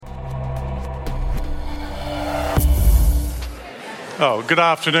Oh, good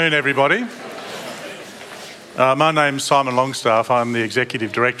afternoon, everybody. My name's Simon Longstaff. I'm the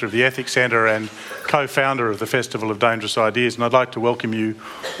Executive Director of the Ethics Centre and co-founder of the Festival of Dangerous Ideas, and I'd like to welcome you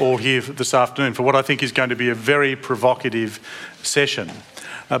all here this afternoon for what I think is going to be a very provocative session.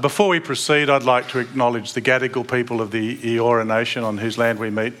 Before we proceed, I'd like to acknowledge the Gadigal people of the Eora Nation on whose land we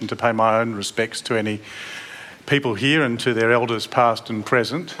meet, and to pay my own respects to any people here and to their elders past and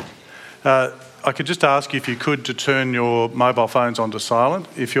present. I could just ask you, if you could, to turn your mobile phones onto silent.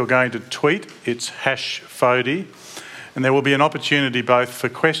 If you're going to tweet, it's #FODI. And there will be an opportunity both for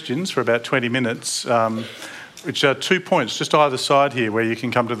questions for about 20 minutes, which are 2 points just either side here, where you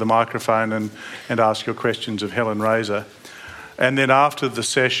can come to the microphone and ask your questions of Helen Raiser. And then after the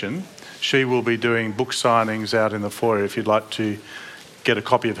session, she will be doing book signings out in the foyer if you'd like to get a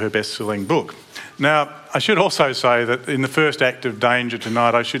copy of her best-selling book. Now, I should also say that in the first act of danger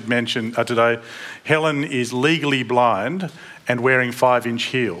tonight, I should mention today, Helen is legally blind and wearing 5-inch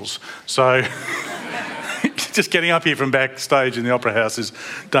heels. So just getting up here from backstage in the Opera House is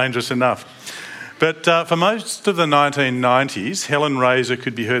dangerous enough. But for most of the 1990s, Helen Raiser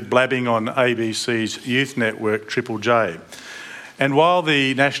could be heard blabbing on ABC's youth network, Triple J. And while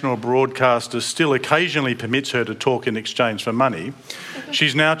the national broadcaster still occasionally permits her to talk in exchange for money,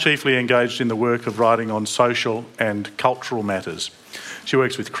 she's now chiefly engaged in the work of writing on social and cultural matters. She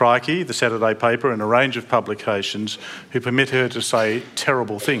works with Crikey, the Saturday paper, and a range of publications who permit her to say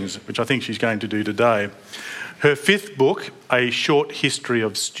terrible things, which I think she's going to do today. Her 5th book, A Short History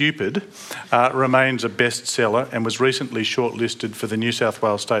of Stupid, remains a bestseller and was recently shortlisted for the New South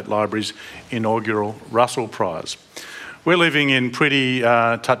Wales State Library's inaugural Russell Prize. We're living in pretty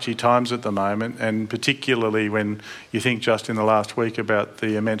touchy times at the moment, and particularly when you think just in the last week about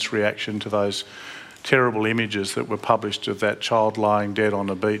the immense reaction to those terrible images that were published of that child lying dead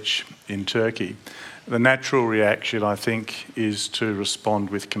on a beach in Turkey. The natural reaction, I think, is to respond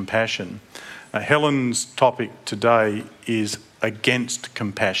with compassion. Helen's topic today is against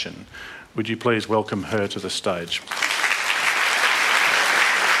compassion. Would you please welcome her to the stage?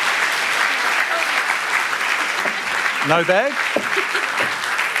 No bag?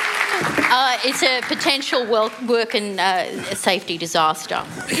 It's a potential work and safety disaster.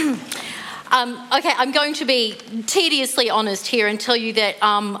 Okay, I'm going to be tediously honest here and tell you that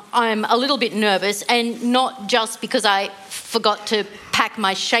I'm a little bit nervous, and not just because I forgot to pack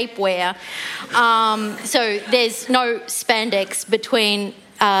my shapewear. So there's no spandex between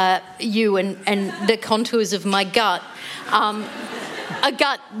you and the contours of my gut. A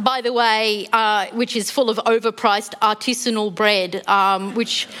gut, by the way, which is full of overpriced artisanal bread,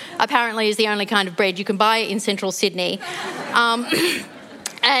 which apparently is the only kind of bread you can buy in central Sydney.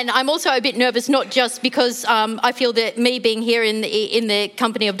 And I'm also a bit nervous, not just because I feel that me being here in the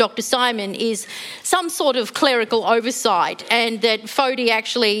company of Dr. Simon is some sort of clerical oversight, and that FODI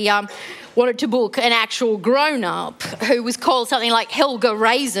actually wanted to book an actual grown-up who was called something like Helga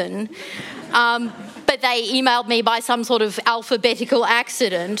Raisin. But they emailed me by some sort of alphabetical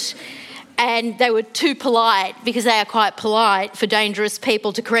accident, and they were too polite, because they are quite polite for dangerous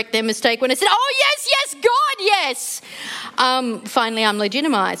people, to correct their mistake when I said, "Oh, yes, God, yes." Finally, I'm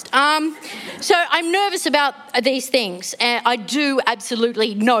legitimised. So I'm nervous about these things. I do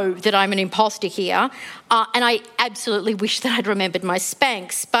absolutely know that I'm an imposter here, and I absolutely wish that I'd remembered my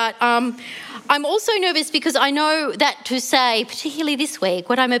Spanx. But I'm also nervous because I know that to say, particularly this week,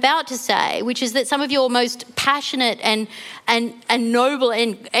 what I'm about to say, which is that some of your most passionate and noble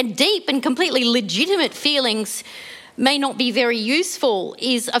and deep and completely legitimate feelings may not be very useful,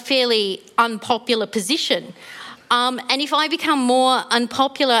 is a fairly unpopular position. And if I become more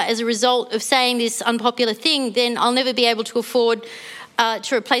unpopular as a result of saying this unpopular thing, then I'll never be able to afford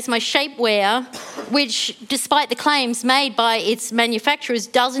to replace my shapewear, which, despite the claims made by its manufacturers,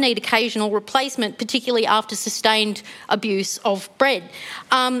 does need occasional replacement, particularly after sustained abuse of bread.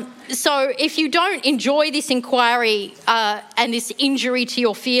 So if you don't enjoy this inquiry and this injury to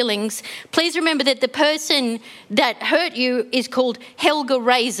your feelings, please remember that the person that hurt you is called Helga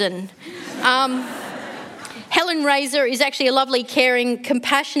Raisin. Helen Raiser is actually a lovely, caring,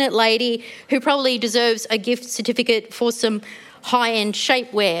 compassionate lady who probably deserves a gift certificate for some high-end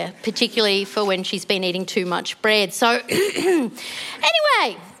shapewear, particularly for when she's been eating too much bread. So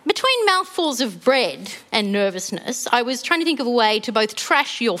anyway, between mouthfuls of bread and nervousness, I was trying to think of a way to both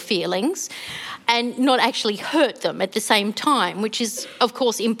trash your feelings and not actually hurt them at the same time, which is, of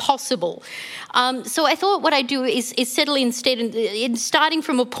course, impossible. So I thought what I'd do is settle instead in starting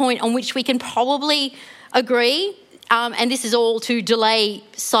from a point on which we can probably agree, and this is all to delay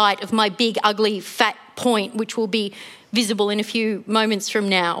sight of my big, ugly, fat point, which will be visible in a few moments from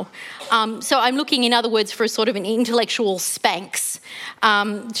now. So I'm looking, in other words, for a sort of an intellectual Spanx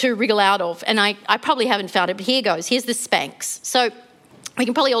to wriggle out of. And I probably haven't found it, but here goes. Here's the Spanx. So we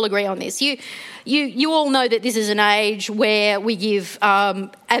can probably all agree on this. You all know that this is an age where we give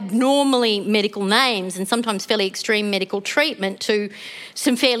abnormally medical names and sometimes fairly extreme medical treatment to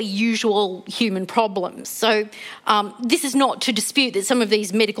some fairly usual human problems. So this is not to dispute that some of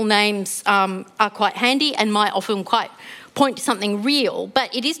these medical names are quite handy and might often quite point to something real,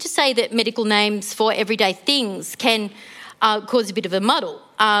 but it is to say that medical names for everyday things can cause a bit of a muddle.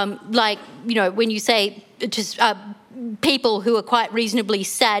 Like, you know, when you say just people who are quite reasonably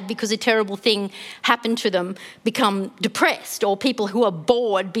sad because a terrible thing happened to them become depressed, or people who are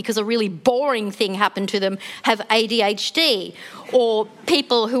bored because a really boring thing happened to them have ADHD, or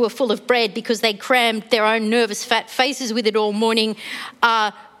people who are full of bread because they crammed their own nervous fat faces with it all morning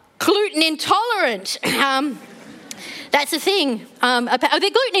are gluten intolerant. That's a thing. They're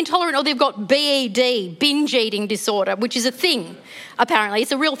gluten intolerant, or they've got BED, binge eating disorder, which is a thing, apparently.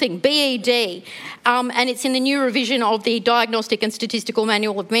 It's a real thing, BED. And it's in the new revision of the Diagnostic and Statistical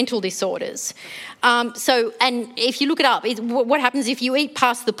Manual of Mental Disorders. And if you look it up, what happens if you eat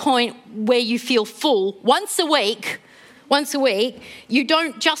past the point where you feel full once a week, you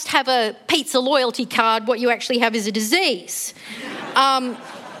don't just have a pizza loyalty card, what you actually have is a disease.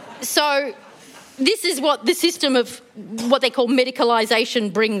 So this is what the system of what they call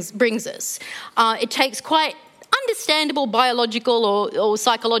medicalisation brings us. It takes quite understandable biological or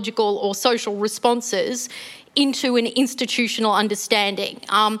psychological or social responses into an institutional understanding.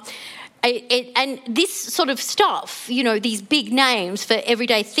 And this sort of stuff, you know, these big names for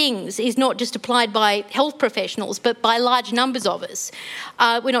everyday things is not just applied by health professionals, but by large numbers of us.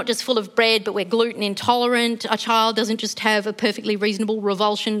 We're not just full of bread, but we're gluten intolerant. A child doesn't just have a perfectly reasonable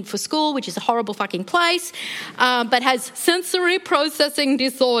revulsion for school, which is a horrible fucking place, but has sensory processing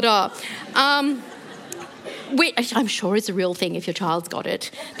disorder. I'm sure it's a real thing if your child's got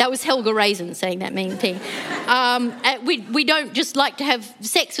it. That was Helga Raisin saying that mean thing. We don't just like to have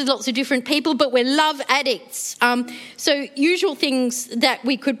sex with lots of different people, but we're love addicts. So usual things that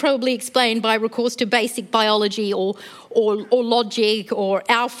we could probably explain by recourse to basic biology or logic or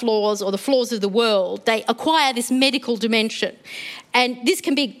our flaws or the flaws of the world, they acquire this medical dimension. And this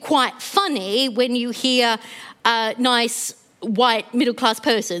can be quite funny when you hear nice white middle-class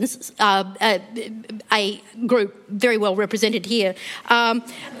persons, a group very well represented here,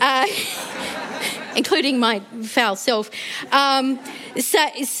 including my foul self. So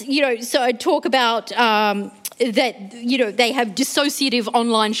I talk about that, you know, they have dissociative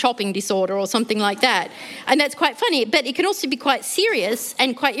online shopping disorder or something like that. And that's quite funny, but it can also be quite serious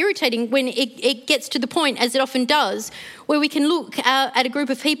and quite irritating when it gets to the point, as it often does, where we can look at a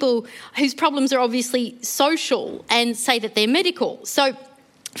group of people whose problems are obviously social and say that they're medical. So,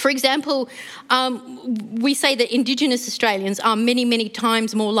 for example, we say that Indigenous Australians are many, many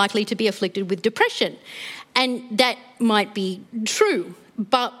times more likely to be afflicted with depression. And that might be true.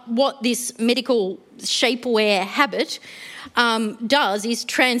 But what this medical shapewear habit does is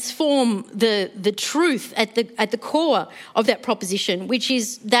transform the truth at the core of that proposition, which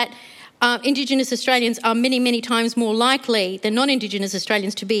is that Indigenous Australians are many, many times more likely than non-Indigenous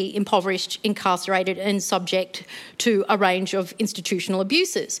Australians to be impoverished, incarcerated and subject to a range of institutional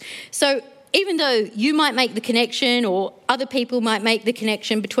abuses. So even though you might make the connection or other people might make the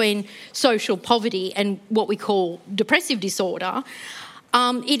connection between social poverty and what we call depressive disorder,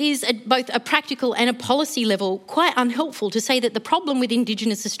 it is at both a practical and a policy level quite unhelpful to say that the problem with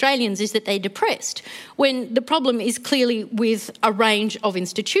Indigenous Australians is that they're depressed, when the problem is clearly with a range of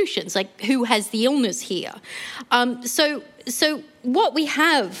institutions, like who has the illness here. So what we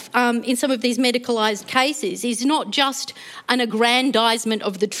have in some of these medicalised cases is not just an aggrandisement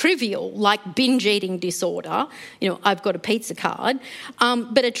of the trivial, like binge eating disorder, you know, I've got a pizza card,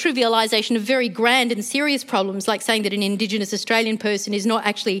 but a trivialisation of very grand and serious problems, like saying that an Indigenous Australian person is not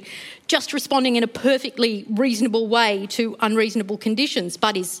actually just responding in a perfectly reasonable way to unreasonable conditions,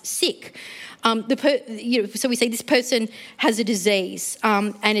 but is sick. So we say this person has a disease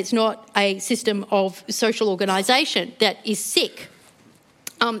and it's not a system of social organisation that is sick.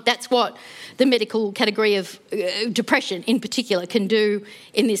 That's what the medical category of depression in particular can do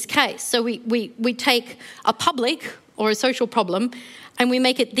in this case. So we take a public or a social problem and we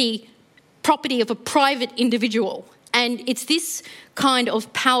make it the property of a private individual. And it's this kind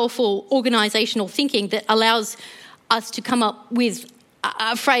of powerful organisational thinking that allows us to come up with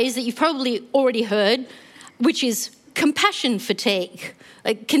a phrase that you've probably already heard, which is compassion fatigue,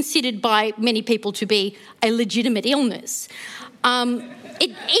 considered by many people to be a legitimate illness.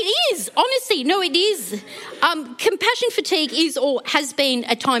 It is, honestly, no, it is. Compassion fatigue is or has been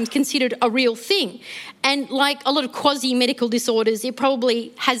at times considered a real thing. And like a lot of quasi-medical disorders, it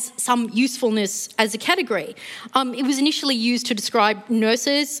probably has some usefulness as a category. It was initially used to describe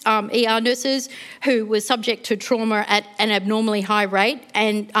nurses, ER nurses, who were subject to trauma at an abnormally high rate,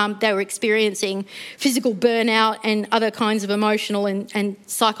 and they were experiencing physical burnout and other kinds of emotional and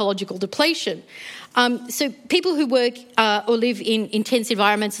psychological depletion. So people who work or live in intense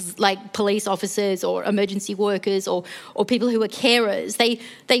environments like police officers or emergency workers or people who are carers,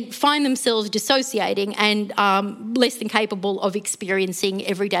 they find themselves dissociating and less than capable of experiencing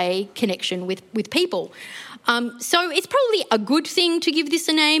everyday connection with people. So it's probably a good thing to give this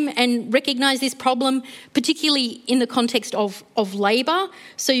a name and recognise this problem, particularly in the context of labour,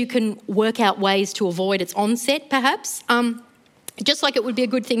 so you can work out ways to avoid its onset, perhaps. Just like it would be a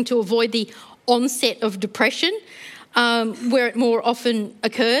good thing to avoid the onset of depression, where it more often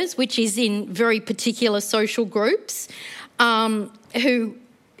occurs, which is in very particular social groups, who,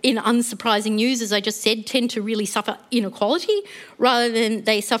 in unsurprising news, as I just said, tend to really suffer inequality rather than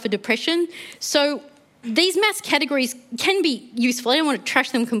they suffer depression. So these mass categories can be useful. I don't want to trash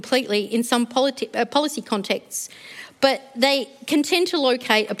them completely in some policy contexts, but they can tend to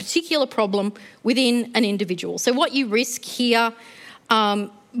locate a particular problem within an individual. So what you risk here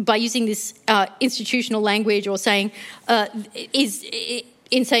by using this institutional language or saying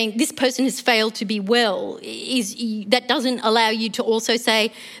in saying this person has failed to be well, that doesn't allow you to also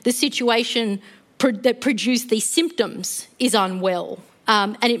say the situation that produced these symptoms is unwell,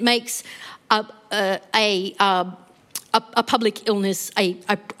 and it makes a public illness a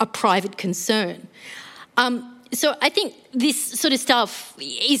private concern. So I think this sort of stuff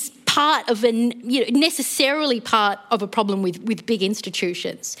is part of necessarily part of a problem with big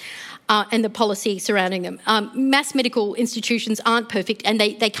institutions and the policy surrounding them. Mass medical institutions aren't perfect and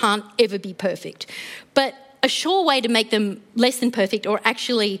they can't ever be perfect. But a sure way to make them less than perfect or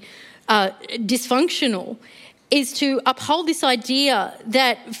actually dysfunctional is to uphold this idea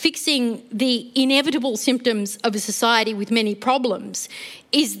that fixing the inevitable symptoms of a society with many problems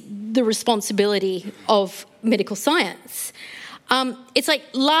is the responsibility of medical science. It's like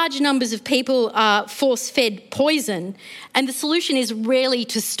large numbers of people are force-fed poison, and the solution is rarely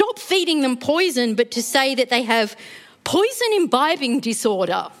to stop feeding them poison, but to say that they have poison imbibing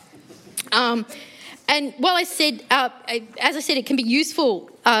disorder. And while I said, as I said, it can be useful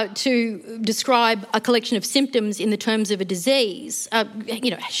to describe a collection of symptoms in the terms of a disease,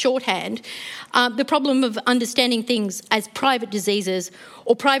 shorthand, the problem of understanding things as private diseases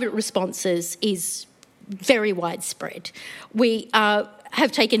or private responses is very widespread. We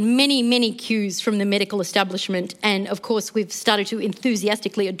have taken many, many cues from the medical establishment, and of course we've started to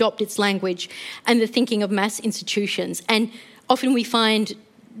enthusiastically adopt its language and the thinking of mass institutions. And often we find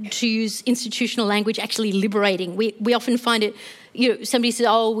to use institutional language actually liberating. We often find it, somebody says,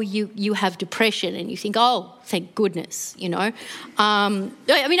 oh, well, you have depression, and you think, oh, thank goodness, this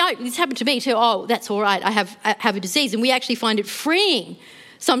happened to me too. Oh, that's all right, I have a disease. And we actually find it freeing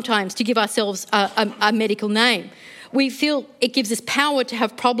sometimes to give ourselves a medical name. We feel it gives us power to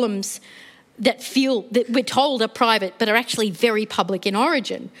have problems that we're told are private but are actually very public in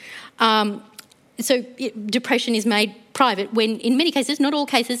origin. So depression is made private when, in many cases, not all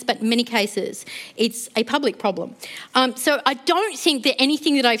cases, but in many cases, it's a public problem. So I don't think that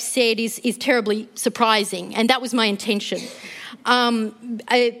anything that I've said is terribly surprising, and that was my intention.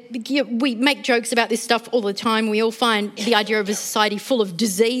 We make jokes about this stuff all the time. We all find the idea of a society full of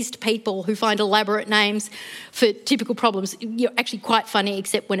diseased people who find elaborate names for typical problems actually quite funny,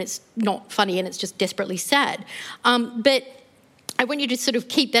 except when it's not funny and it's just desperately sad. But I want you to sort of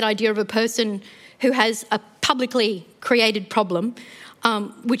keep that idea of a person who has a publicly created problem,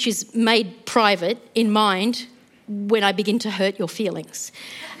 which is made private, in mind when I begin to hurt your feelings.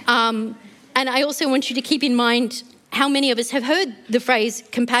 And I also want you to keep in mind how many of us have heard the phrase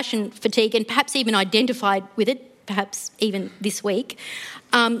compassion fatigue and perhaps even identified with it, perhaps even this week,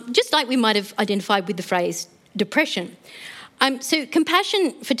 just like we might have identified with the phrase depression. So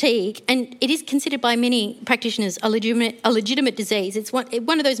compassion fatigue, and it is considered by many practitioners a legitimate disease. It's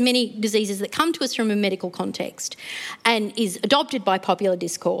one of those many diseases that come to us from a medical context and is adopted by popular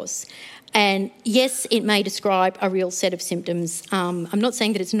discourse. And yes, it may describe a real set of symptoms. I'm not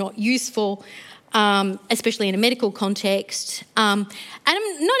saying that it's not useful, especially in a medical context. And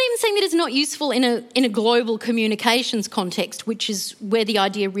I'm not even saying that it's not useful in a global communications context, which is where the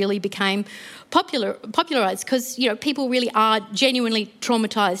idea really became popularised, because people really are genuinely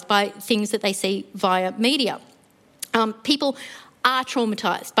traumatised by things that they see via media. People are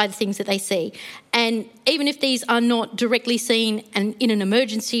traumatised by the things that they see. And even if these are not directly seen in an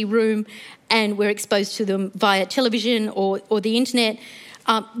emergency room and we're exposed to them via television or the internet,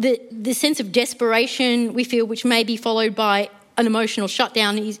 the sense of desperation we feel, which may be followed by an emotional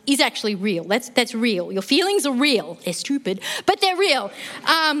shutdown, is actually real. That's real. Your feelings are real. They're stupid, but they're real.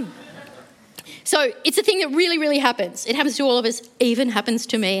 So it's a thing that really, really happens. It happens to all of us, even happens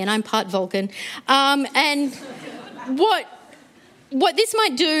to me, and I'm part Vulcan. And what this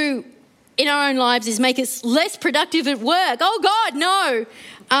might do in our own lives is make us less productive at work. Oh, God, no.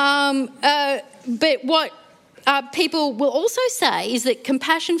 But what people will also say is that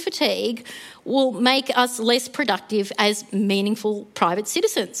compassion fatigue will make us less productive as meaningful private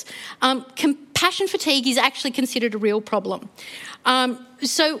citizens. Compassion fatigue is actually considered a real problem.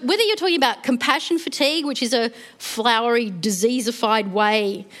 So whether you're talking about compassion fatigue, which is a flowery, diseasified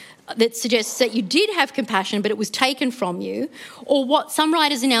way that suggests that you did have compassion but it was taken from you, or what some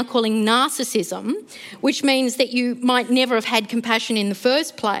writers are now calling narcissism, which means that you might never have had compassion in the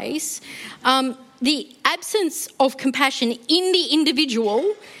first place, the absence of compassion in the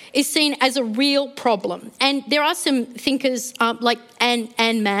individual is seen as a real problem. And there are some thinkers like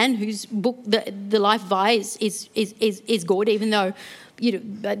Anne Mann, whose book The Life of I is good, even though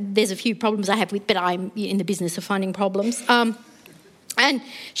there's a few problems I have with, but I'm in the business of finding problems. And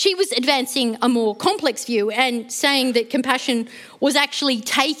she was advancing a more complex view and saying that compassion was actually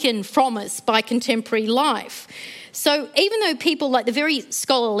taken from us by contemporary life. So even though people like the very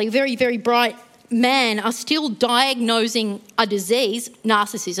scholarly, very, very bright Mann are still diagnosing a disease,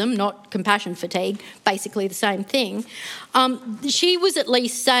 narcissism, not compassion fatigue, basically the same thing, she was at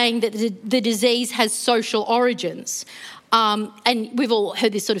least saying that the disease has social origins. And we've all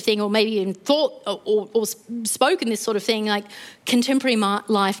heard this sort of thing, or maybe even thought or spoken this sort of thing, like contemporary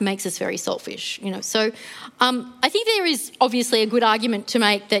life makes us very selfish, So I think there is obviously a good argument to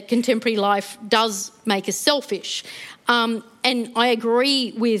make that contemporary life does make us selfish. And I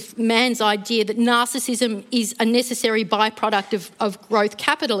agree with Mann's idea that narcissism is a necessary byproduct of growth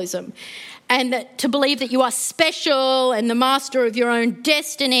capitalism. And that to believe that you are special and the master of your own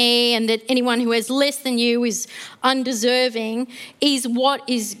destiny and that anyone who has less than you is undeserving is what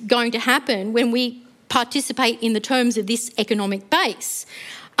is going to happen when we participate in the terms of this economic base.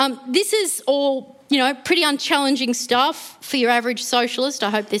 This is all, pretty unchallenging stuff for your average socialist. I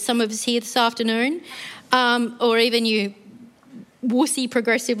hope there's some of us here this afternoon, or even you wussy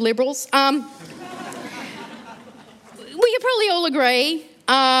progressive liberals. We could probably all agree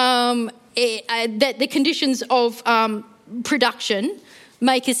that the conditions of production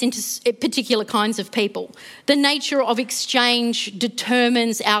make us into particular kinds of people. The nature of exchange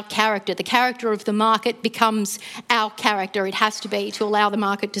determines our character. The character of the market becomes our character. It has to be to allow the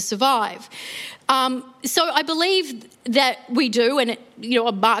market to survive. So I believe that we do, and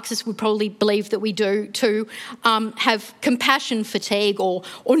a Marxist would probably believe that we do too, have compassion fatigue or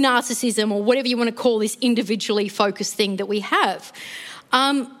narcissism or whatever you want to call this individually focused thing that we have.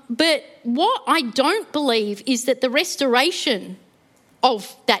 But what I don't believe is that the restoration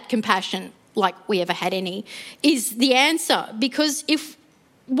of that compassion, like we ever had any, is the answer. Because if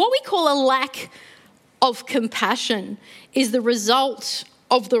what we call a lack of compassion is the result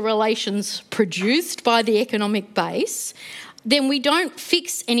of the relations produced by the economic base, then we don't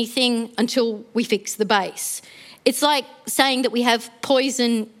fix anything until we fix the base. It's like saying that we have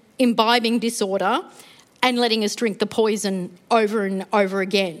poison imbibing disorder and letting us drink the poison over and over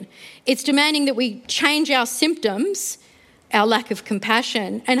again. It's demanding that we change our symptoms, our lack of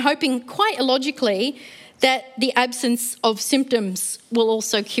compassion, and hoping quite illogically that the absence of symptoms will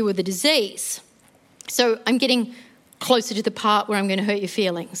also cure the disease. So I'm getting closer to the part where I'm going to hurt your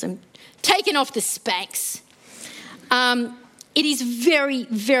feelings. I'm taking off the Spanx. It is very,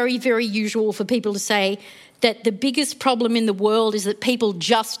 very, very usual for people to say that the biggest problem in the world is that people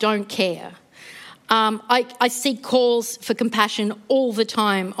just don't care. I see calls for compassion all the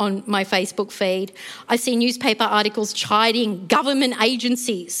time on my Facebook feed. I see newspaper articles chiding government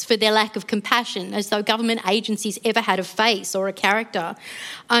agencies for their lack of compassion, as though government agencies ever had a face or a character.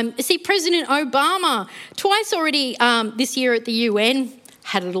 I see President Obama twice already this year at the UN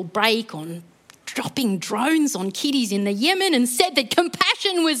had a little break on dropping drones on kiddies in the Yemen and said that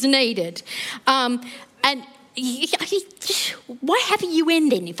compassion was needed. And why have a UN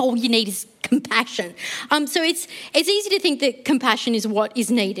then if all you need is compassion? So it's easy to think that compassion is what is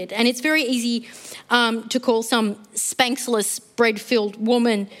needed, and it's very easy to call some Spanxless bread-filled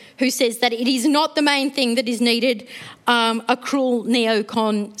woman who says that it is not the main thing that is needed a cruel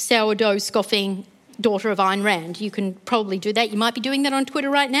neocon sourdough scoffing daughter of Ayn Rand. You can probably do that. You might be doing that on Twitter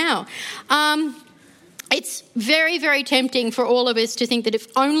right now. It's very, very tempting for all of us to think that if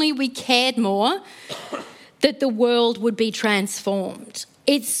only we cared more, that the world would be transformed.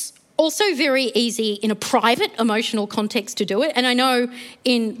 It's also very easy in a private, emotional context to do it. And I know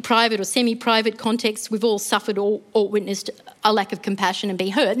in private or semi-private contexts, we've all suffered or witnessed a lack of compassion and be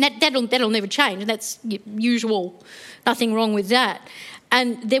hurt. And that'll never change. And that's usual, nothing wrong with that.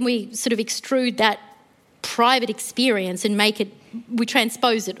 And then we sort of extrude that private experience and we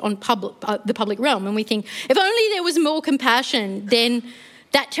transpose it on the public realm. And we think, if only there was more compassion, then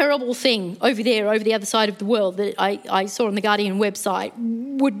that terrible thing over there, over the other side of the world that I saw on the Guardian website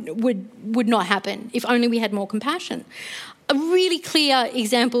would not happen if only we had more compassion. A really clear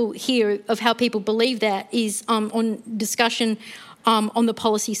example here of how people believe that is on discussion on the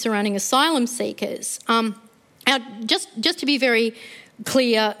policy surrounding asylum seekers. Now, just to be very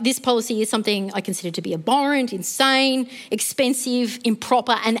clear, this policy is something I consider to be abhorrent, insane, expensive,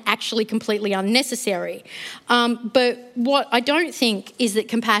 improper, and actually completely unnecessary. But what I don't think is that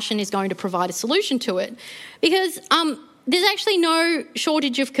compassion is going to provide a solution to it, because there's actually no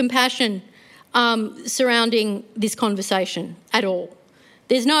shortage of compassion surrounding this conversation at all.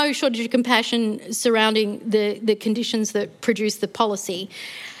 There's no shortage of compassion surrounding the conditions that produce the policy.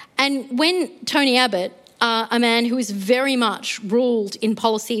 And when Tony Abbott, a man who is very much ruled in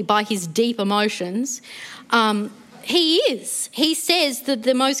policy by his deep emotions, he says that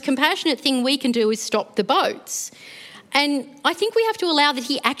the most compassionate thing we can do is stop the boats. And I think we have to allow that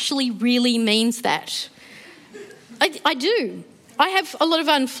he actually really means that. I do. I have a lot of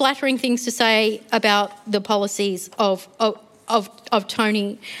unflattering things to say about the policies of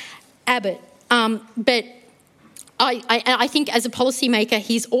Tony Abbott, but I think as a policymaker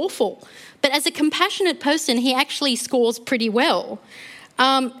he's awful. But as a compassionate person, he actually scores pretty well.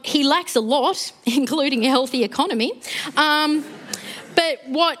 He lacks a lot, including a healthy economy. But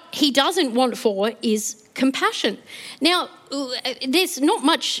what he doesn't want for is compassion. Now, there's not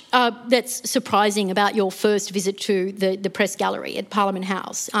much that's surprising about your first visit to the press gallery at Parliament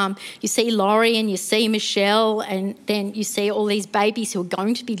House. You see Laurie and you see Michelle, and then you see all these babies who are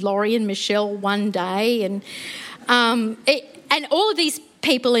going to be Laurie and Michelle one day. And all of these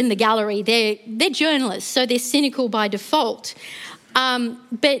people in the gallery, they're journalists, so they're cynical by default.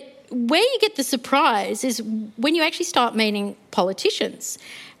 But where you get the surprise is when you actually start meeting politicians.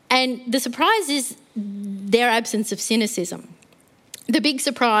 And the surprise is their absence of cynicism. The big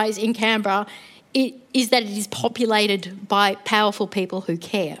surprise in Canberra is that it is populated by powerful people who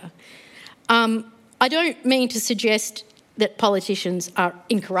care. I don't mean to suggest that politicians are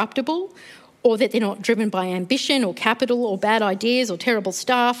incorruptible, or that they're not driven by ambition or capital or bad ideas or terrible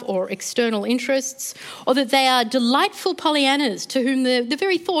staff or external interests, or that they are delightful Pollyannas to whom the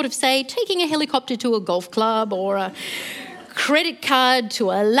very thought of, say, taking a helicopter to a golf club or a credit card to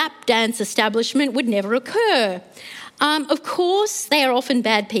a lap dance establishment would never occur. Of course, they are often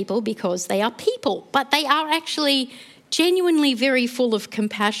bad people because they are people, but they are actually genuinely very full of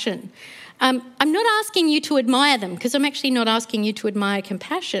compassion. I'm not asking you to admire them, because I'm actually not asking you to admire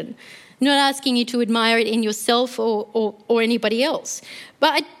compassion. Not asking you to admire it in yourself or anybody else.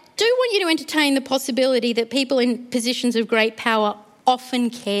 But I do want you to entertain the possibility that people in positions of great power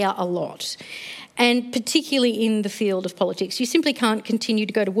often care a lot, and particularly in the field of politics. You simply can't continue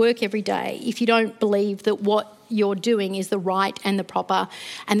to go to work every day if you don't believe that what you're doing is the right and the proper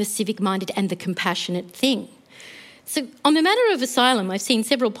and the civic-minded and the compassionate thing. So on the matter of asylum, I've seen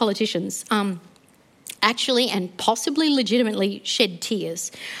several politicians actually and possibly legitimately shed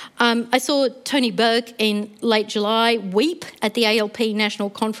tears. I saw Tony Burke in late July weep at the ALP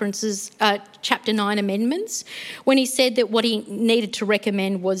National Conference's Chapter 9 amendments when he said that what he needed to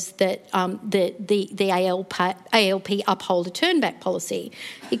recommend was that the ALP uphold a turn-back policy.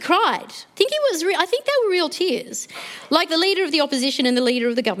 He cried. I think they were real tears. Like the Leader of the Opposition and the Leader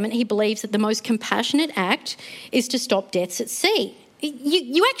of the Government, he believes that the most compassionate act is to stop deaths at sea.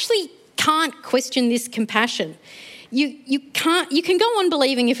 You actually can't question this compassion. You can go on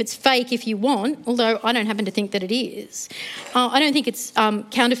believing if it's fake if you want, although I don't happen to think that it is. I don't think it's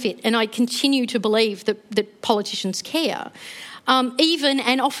counterfeit, and I continue to believe that politicians care, even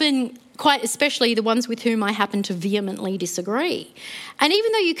and often quite especially the ones with whom I happen to vehemently disagree. And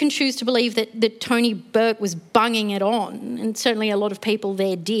even though you can choose to believe that Tony Burke was bunging it on, and certainly a lot of people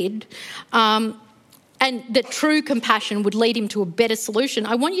there did, and that true compassion would lead him to a better solution,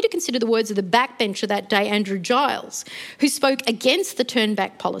 I want you to consider the words of the backbencher that day, Andrew Giles, who spoke against the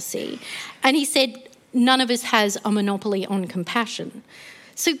turn-back policy. And he said, none of us has a monopoly on compassion.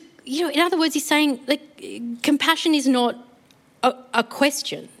 So, in other words, he's saying, compassion is not a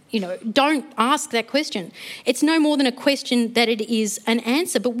question. don't ask that question. It's no more than a question that it is an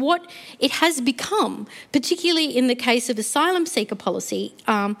answer. But what it has become, particularly in the case of asylum seeker policy,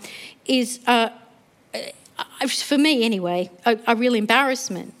 is, for me anyway, a real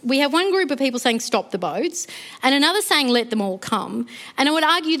embarrassment. We have one group of people saying stop the boats and another saying let them all come. And I would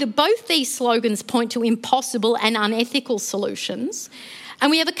argue that both these slogans point to impossible and unethical solutions. And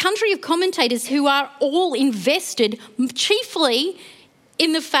we have a country of commentators who are all invested chiefly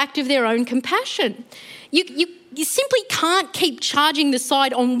in the fact of their own compassion. You simply can't keep charging the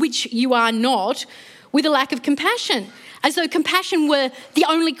side on which you are not with a lack of compassion, as though compassion were the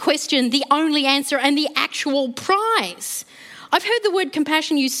only question, the only answer, and the actual prize. I've heard the word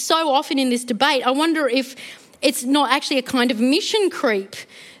compassion used so often in this debate, I wonder if it's not actually a kind of mission creep.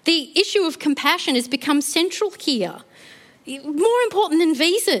 The issue of compassion has become central here, more important than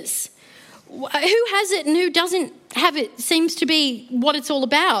visas. Who has it and who doesn't have it seems to be what it's all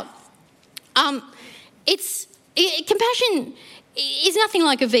about. Compassion is nothing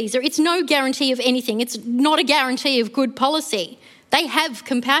like a visa. It's no guarantee of anything. It's not a guarantee of good policy. They have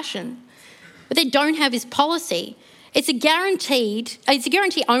compassion. What they don't have is policy. It's a guarantee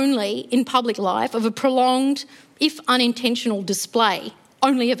only in public life of a prolonged, if unintentional, display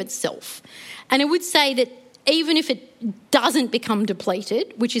only of itself. And I would say that even if it doesn't become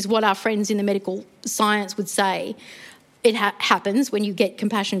depleted, which is what our friends in the medical science would say it happens when you get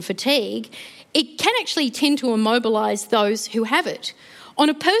compassion fatigue, it can actually tend to immobilise those who have it. On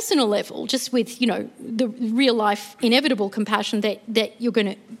a personal level, just with, the real-life inevitable compassion that you're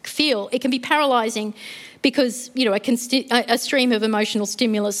going to feel, it can be paralysing because, a stream of emotional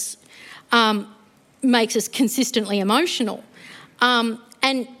stimulus makes us consistently emotional. And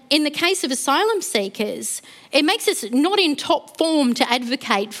in the case of asylum seekers, it makes us not in top form to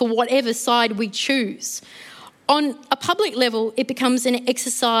advocate for whatever side we choose. On a public level, it becomes an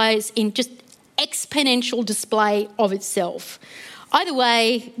exercise in just exponential display of itself. Either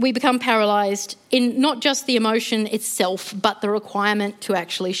way, we become paralysed in not just the emotion itself, but the requirement to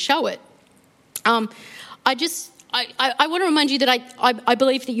actually show it. I want to remind you that I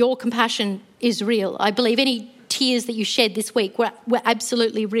believe that your compassion is real. I believe any tears that you shed this week were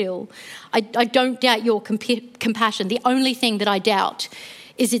absolutely real. I don't doubt your compassion. The only thing that I doubt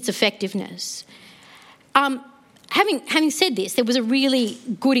is its effectiveness. Having said this, there was a really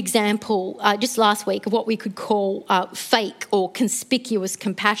good example just last week of what we could call fake or conspicuous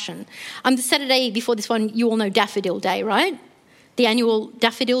compassion. The Saturday before this one, you all know Daffodil Day, right? The annual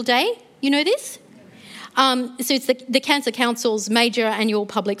Daffodil Day. You know this? So it's the Cancer Council's major annual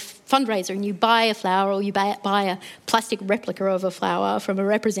public fundraiser, and you buy a flower or you buy a plastic replica of a flower from a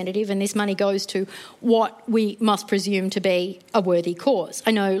representative, and this money goes to what we must presume to be a worthy cause.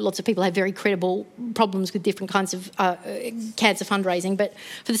 I know lots of people have very credible problems with different kinds of cancer fundraising, but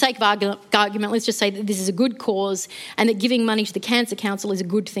for the sake of argument, let's just say that this is a good cause and that giving money to the Cancer Council is a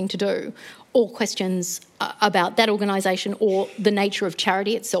good thing to do. All questions about that organisation or the nature of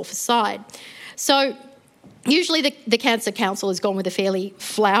charity itself aside. So usually the Cancer Council has gone with a fairly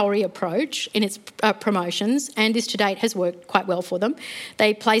flowery approach in its promotions, and this to date has worked quite well for them.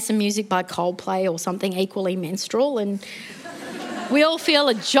 They play some music by Coldplay or something equally minstrel, and we all feel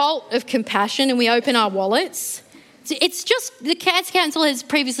a jolt of compassion and we open our wallets. It's just the Cancer Council has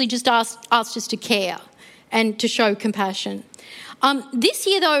previously just asked us to care and to show compassion. This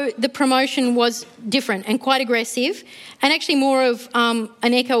year, though, the promotion was different and quite aggressive, and actually more of an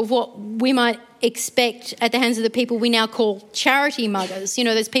echo of what we might expect at the hands of the people we now call charity muggers.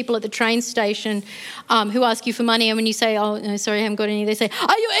 Those people at the train station who ask you for money, and when you say, oh, no, sorry, I haven't got any, they say,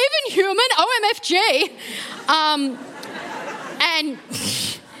 are you even human? OMFG.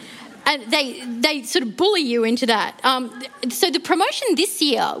 And they sort of bully you into that. So the promotion this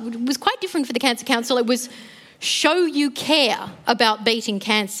year was quite different for the Cancer Council. It was show you care about beating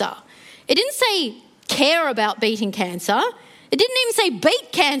cancer. It didn't say care about beating cancer. It didn't even say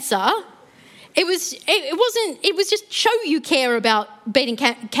beat cancer. It was just show you care about beating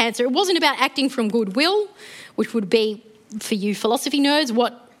cancer. It wasn't about acting from goodwill, which would be, for you philosophy nerds,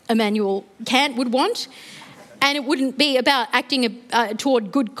 what Immanuel Kant would want. And it wouldn't be about acting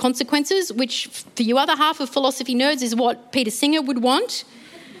toward good consequences, which for you other half of philosophy nerds is what Peter Singer would want.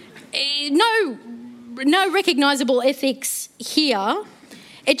 No recognisable ethics here.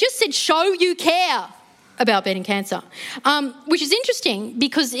 It just said show you care about beating cancer, which is interesting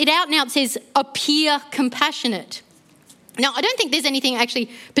because it out and out says appear compassionate. Now, I don't think there's anything actually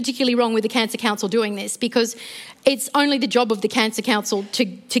particularly wrong with the Cancer Council doing this, because it's only the job of the Cancer Council to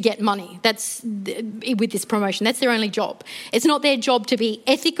get money. With this promotion. That's their only job. It's not their job to be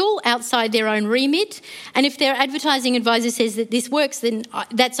ethical outside their own remit. And if their advertising advisor says that this works, then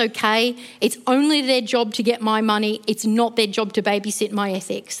that's okay. It's only their job to get my money. It's not their job to babysit my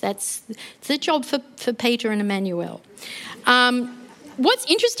ethics. It's the job for Peter and Emmanuel. What's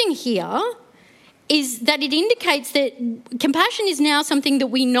interesting here is that it indicates that compassion is now something that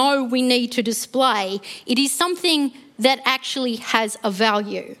we know we need to display. It is something that actually has a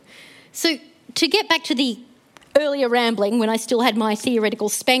value. So to get back to the earlier rambling when I still had my theoretical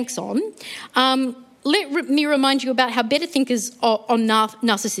Spanx on, let me remind you about how better thinkers on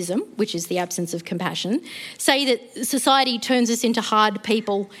narcissism, which is the absence of compassion, say that society turns us into hard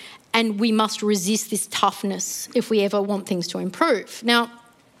people and we must resist this toughness if we ever want things to improve. Now,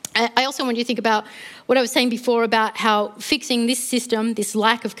 I also want you to think about what I was saying before about how fixing this system, this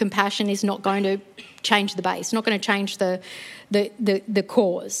lack of compassion, is not going to change the base, not going to change the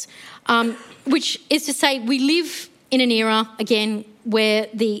cause. Which is to say, we live in an era, again, where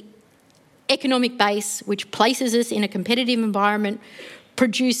the economic base, which places us in a competitive environment,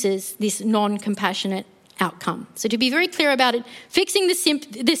 produces this non-compassionate outcome. So to be very clear about it, fixing the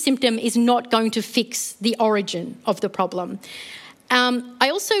symptom is not going to fix the origin of the problem. I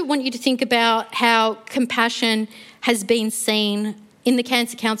also want you to think about how compassion has been seen in the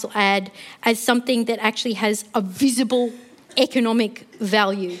Cancer Council ad as something that actually has a visible economic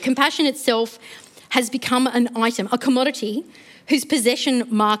value. Compassion itself has become an item, a commodity, whose possession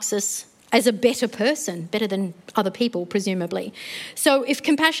marks us as a better person, better than other people, presumably. So if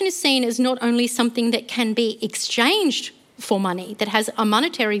compassion is seen as not only something that can be exchanged for money, that has a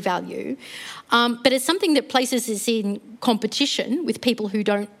monetary value, but as something that places us in competition with people who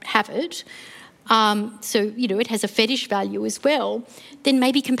don't have it, so, it has a fetish value as well, then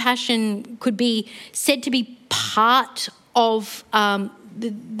maybe compassion could be said to be part of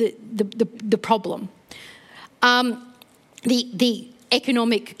the problem. The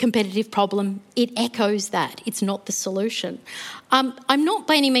economic competitive problem, it echoes that. It's not the solution. I'm not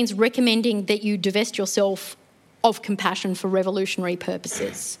by any means recommending that you divest yourself of compassion for revolutionary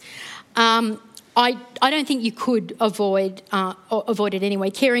purposes. I don't think you could avoid it anyway.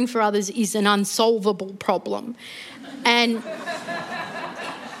 Caring for others is an unsolvable problem. And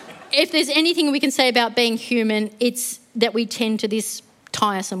if there's anything we can say about being human, it's that we tend to this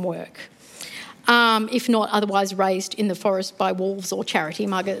tiresome work, if not otherwise raised in the forest by wolves or charity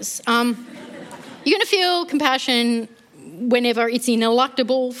muggers. You're going to feel compassion whenever it's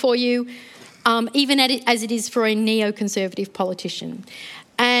ineluctable for you, even as it is for a neoconservative politician.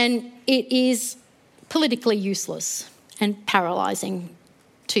 And it is politically useless and paralysing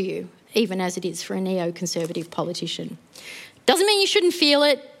to you, even as it is for a neoconservative politician. Doesn't mean you shouldn't feel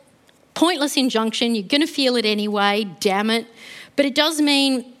it. Pointless injunction, you're going to feel it anyway, damn it. But it does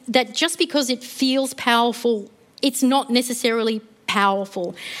mean that just because it feels powerful, it's not necessarily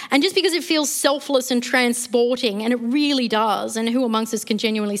powerful. And just because it feels selfless and transporting, and it really does, and who amongst us can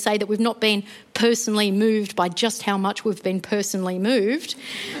genuinely say that we've not been personally moved by just how much we've been personally moved?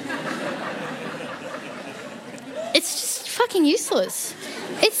 It's just fucking useless.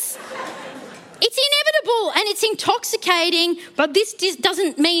 It's inevitable and it's intoxicating, but this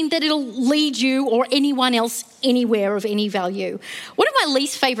doesn't mean that it'll lead you or anyone else anywhere of any value. One of my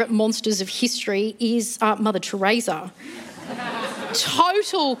least favourite monsters of history is Mother Teresa.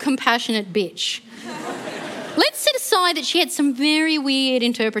 Total compassionate bitch. Let's set aside that she had some very weird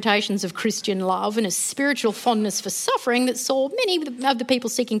interpretations of Christian love and a spiritual fondness for suffering that saw many of the people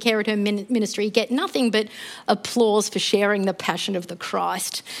seeking care at her ministry get nothing but applause for sharing the passion of the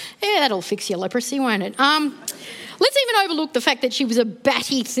Christ. Yeah, that'll fix your leprosy, won't it? Let's even overlook the fact that she was a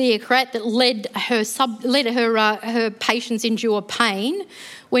batty theocrat that let her patients endure pain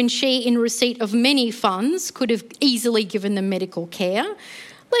when she, in receipt of many funds, could have easily given them medical care.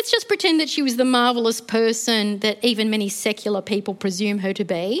 Let's just pretend that she was the marvellous person that even many secular people presume her to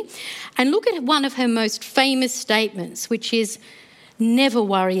be, and look at one of her most famous statements, which is, never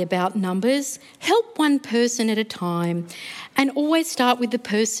worry about numbers, help one person at a time, and always start with the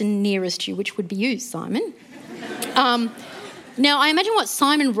person nearest you, which would be you, Simon. Now, I imagine what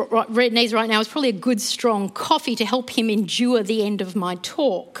Simon needs right now is probably a good strong coffee to help him endure the end of my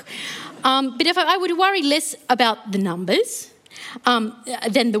talk. But if I would worry less about the numbers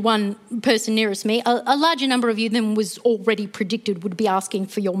than the one person nearest me, a larger number of you than was already predicted would be asking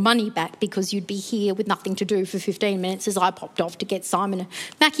for your money back because you'd be here with nothing to do for 15 minutes as I popped off to get Simon a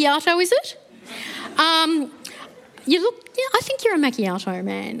macchiato, is it? I think you're a macchiato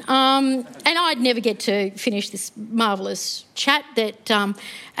man. And I'd never get to finish this marvellous chat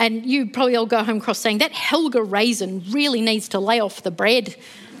and you probably all go home cross saying that Helga Raisin really needs to lay off the bread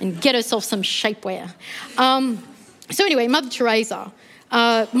and get herself some shapewear. So anyway, Mother Teresa,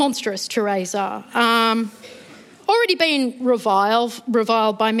 monstrous Teresa, already been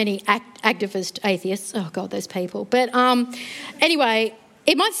reviled by many activist atheists. Oh, God, those people. But anyway,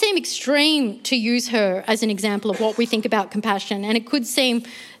 it might seem extreme to use her as an example of what we think about compassion, and it could seem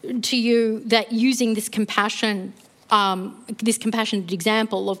to you that using this compassionate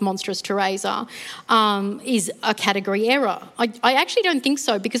example of monstrous Teresa is a category error. I actually don't think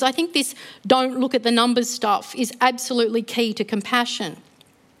so, because I think this don't look at the numbers stuff is absolutely key to compassion.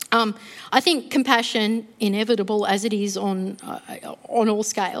 I think compassion, inevitable as it is on all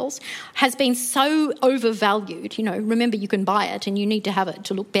scales, has been so overvalued. Remember, you can buy it and you need to have it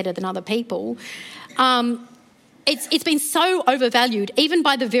to look better than other people. It's been so overvalued, even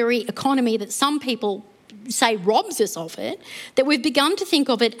by the very economy that some people say robs us of it, that we've begun to think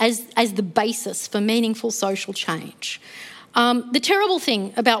of it as the basis for meaningful social change. The terrible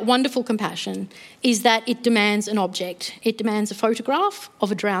thing about wonderful compassion is that it demands an object. It demands a photograph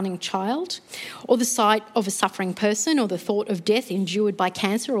of a drowning child, or the sight of a suffering person, or the thought of death endured by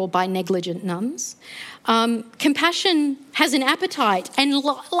cancer or by negligent nuns. Compassion has an appetite, and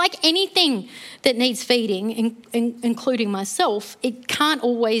like anything that needs feeding, including myself, it can't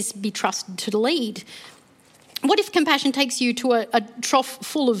always be trusted to lead. What if compassion takes you to a trough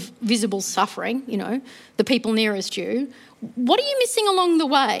full of visible suffering, the people nearest you? What are you missing along the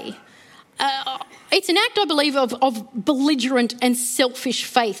way? It's an act, I believe, of belligerent and selfish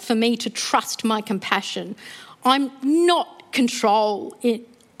faith for me to trust my compassion. I'm not control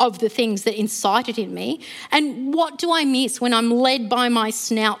of the things that incite it in me. And what do I miss when I'm led by my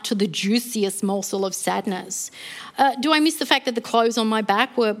snout to the juiciest morsel of sadness? Do I miss the fact that the clothes on my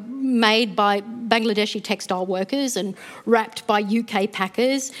back were made by Bangladeshi textile workers and wrapped by UK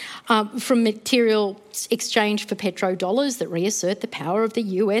packers from materials exchanged for petrodollars that reassert the power of the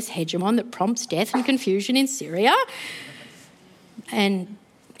US hegemon that prompts death and confusion in Syria and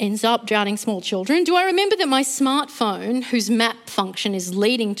ends up drowning small children? Do I remember that my smartphone, whose map function is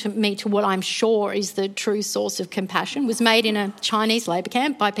leading me to what I'm sure is the true source of compassion, was made in a Chinese labour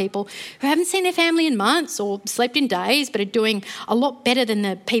camp by people who haven't seen their family in months or slept in days, but are doing a lot better than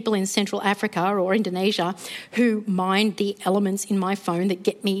the people in Central Africa or Indonesia who mine the elements in my phone that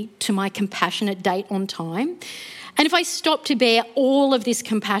get me to my compassionate date on time? And if I stop to bear all of this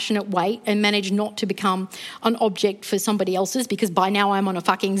compassionate weight and manage not to become an object for somebody else's, because by now I'm on a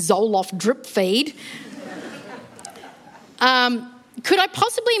fucking Zoloft drip feed, could I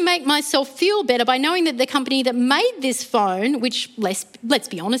possibly make myself feel better by knowing that the company that made this phone, which, let's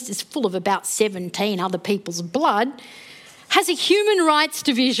be honest, is full of about 17 other people's blood, has a human rights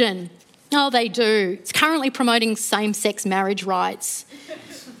division? Oh, they do. It's currently promoting same-sex marriage rights.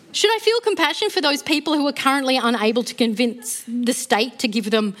 Should I feel compassion for those people who are currently unable to convince the state to give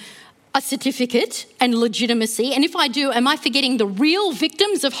them a certificate and legitimacy? And if I do, am I forgetting the real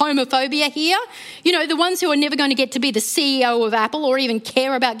victims of homophobia here? The ones who are never going to get to be the CEO of Apple or even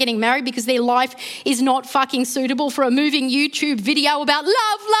care about getting married because their life is not fucking suitable for a moving YouTube video about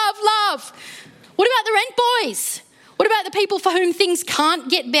love, love, love. What about the rent boys? What about the people for whom things can't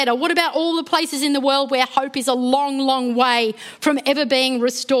get better? What about all the places in the world where hope is a long, long way from ever being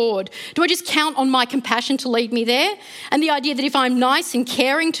restored? Do I just count on my compassion to lead me there? And the idea that if I'm nice and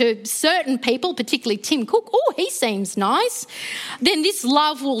caring to certain people, particularly Tim Cook, oh, he seems nice, then this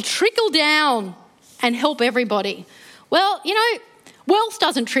love will trickle down and help everybody. Well, wealth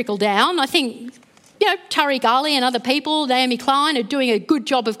doesn't trickle down. I think, Tariq Ali and other people, Naomi Klein, are doing a good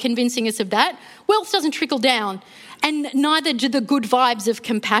job of convincing us of that. Wealth doesn't trickle down. And neither do the good vibes of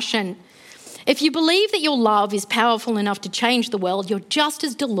compassion. If you believe that your love is powerful enough to change the world, you're just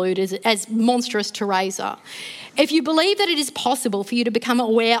as deluded as monstrous Teresa. If you believe that it is possible for you to become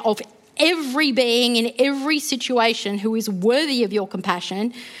aware of every being in every situation who is worthy of your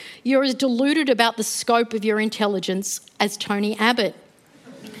compassion, you're as deluded about the scope of your intelligence as Tony Abbott.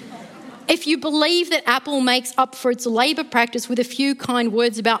 If you believe that Apple makes up for its labour practice with a few kind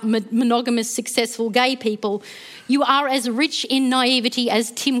words about monogamous, successful gay people, you are as rich in naivety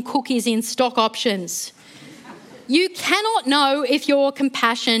as Tim Cook is in stock options. You cannot know if your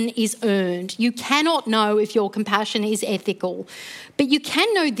compassion is earned. You cannot know if your compassion is ethical. But you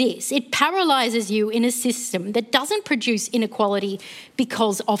can know this: it paralyses you in a system that doesn't produce inequality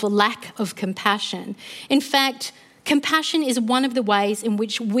because of a lack of compassion. In fact, compassion is one of the ways in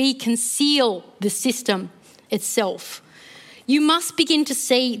which we conceal the system itself. you must begin to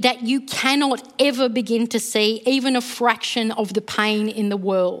see that you cannot ever begin to see even a fraction of the pain in the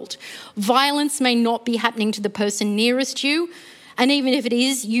world. Violence may not be happening to the person nearest you, and even if it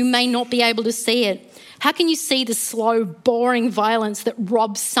is, you may not be able to see it. How can you see the slow, boring violence that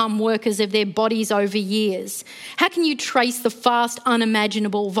robs some workers of their bodies over years? How can you trace the fast,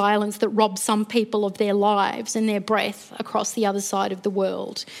 unimaginable violence that robs some people of their lives and their breath across the other side of the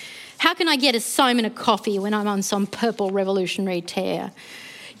world? How can I get a Simon a coffee when I'm on some purple revolutionary tear?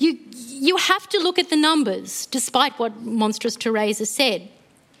 You have to look at the numbers, despite what monstrous Teresa said,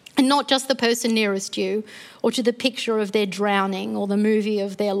 and not just the person nearest you or to the picture of their drowning or the movie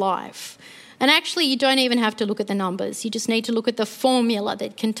of their life. And actually, you don't even have to look at the numbers. You just need to look at the formula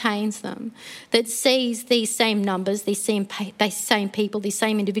that contains them, that sees these same numbers, these same people, these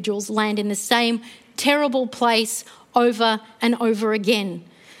same individuals land in the same terrible place over and over again.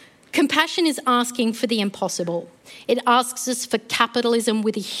 Compassion is asking for the impossible. It asks us for capitalism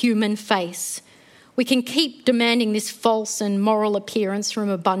with a human face. We can keep demanding this false and moral appearance from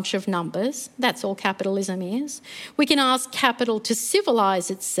a bunch of numbers. That's all capitalism is. We can ask capital to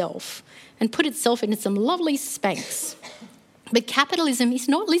civilise itself and put itself into some lovely space. But capitalism is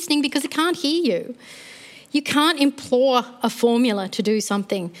not listening because it can't hear you. You can't implore a formula to do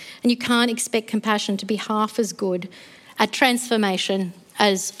something, and you can't expect compassion to be half as good at transformation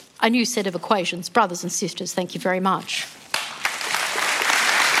as a new set of equations. Brothers and sisters, thank you very much.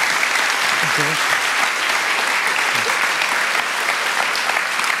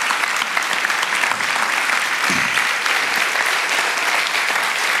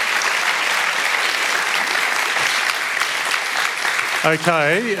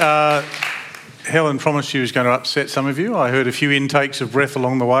 Okay, Helen promised she was going to upset some of you. I heard a few intakes of breath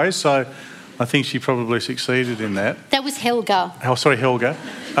along the way, so I think she probably succeeded in that. That was Helga. Oh, sorry, Helga.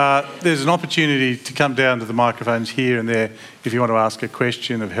 There's an opportunity to come down to the microphones here and there if you want to ask a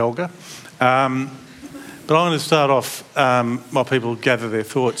question of Helga. But I'm going to start off while people gather their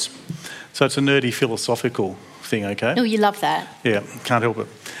thoughts. So it's a nerdy philosophical thing, okay? Oh, you love that. Yeah, can't help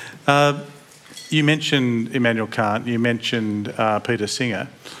it. You mentioned Immanuel Kant, you mentioned Peter Singer,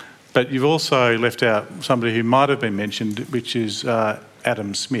 but you've also left out somebody who might have been mentioned, which is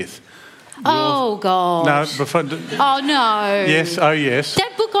Adam Smith. Oh, God. No, before... Oh, no. Yes, oh, yes.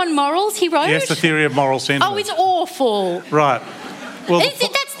 That book on morals he wrote? Yes, The Theory of Moral Sentiment. Oh, it's awful. Right. Well,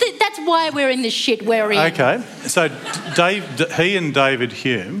 that's why we're in the shit we're in. Okay. So he and David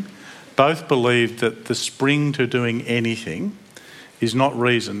Hume both believed that the spring to doing anything is not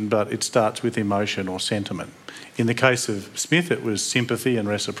reason, but it starts with emotion or sentiment. In the case of Smith, it was sympathy and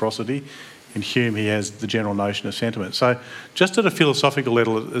reciprocity. In Hume, he has the general notion of sentiment. So just at a philosophical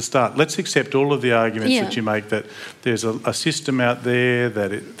level at the start, let's accept all of the arguments that you make, that there's a system out there,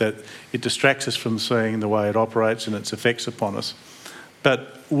 that it distracts us from seeing the way it operates and its effects upon us.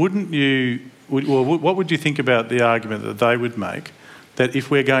 But what would you think about the argument that they would make, that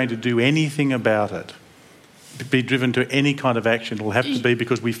if we're going to do anything about it, be driven to any kind of action, it'll have to be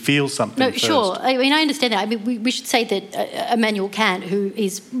because we feel something first. Sure. I mean, I understand that. I mean, we should say that Immanuel Kant, who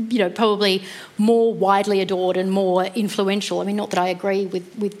is, probably more widely adored and more influential. I mean, not that I agree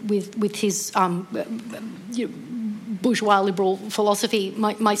with his bourgeois liberal philosophy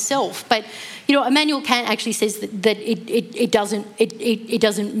myself, but Immanuel Kant actually says that it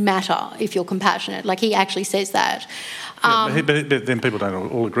doesn't matter if you're compassionate. Like, he actually says that. But then people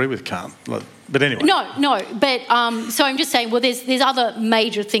don't all agree with Kant. But anyway. No. But so I'm just saying. Well, there's other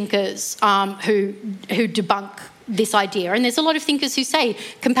major thinkers who debunk this idea, and there's a lot of thinkers who say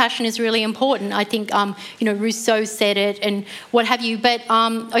compassion is really important. I think Rousseau said it, and what have you. But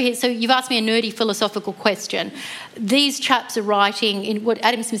okay, so you've asked me a nerdy philosophical question. These chaps are writing in what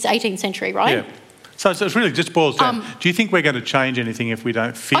Adam Smith's 18th century, right? Yeah. So it really just boils down. Do you think we're going to change anything if we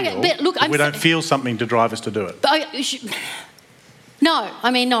don't feel? Okay, but look, we don't feel something to drive us to do it? No.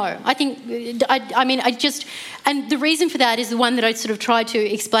 I think. And the reason for that is the one that I sort of tried to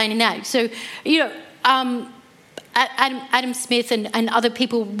explain in that. So, Adam Smith and other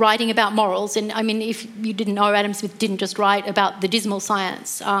people writing about morals, and I mean, if you didn't know, Adam Smith didn't just write about the dismal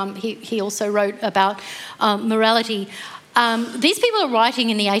science. He also wrote about morality. These people are writing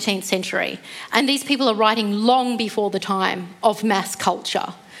in the 18th century, and these people are writing long before the time of mass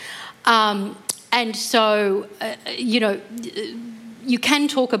culture. And so, you can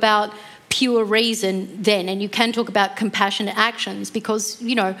talk about pure reason then, and you can talk about compassionate actions because,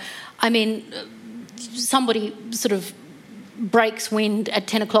 somebody sort of breaks wind at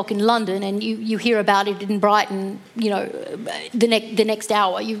 10 o'clock in London and you hear about it in Brighton, the next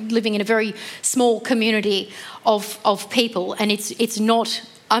hour. You're living in a very small community of people, and it's not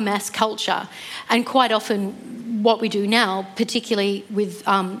a mass culture. And quite often what we do now, particularly with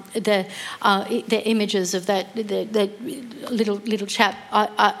the images of that little chap,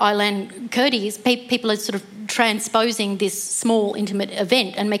 Aylan Kurdi, is people are sort of transposing this small, intimate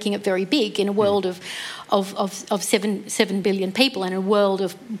event and making it very big in a world of 7 billion people and a world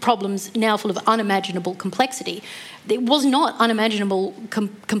of problems now full of unimaginable complexity. There was not unimaginable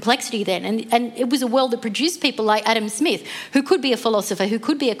complexity then, and it was a world that produced people like Adam Smith, who could be a philosopher, who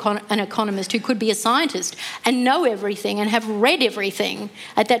could be an economist, who could be a scientist and know everything and have read everything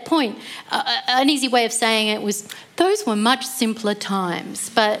at that point. An easy way of saying it was, those were much simpler times.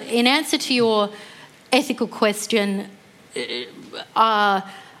 But in answer to your ethical question, I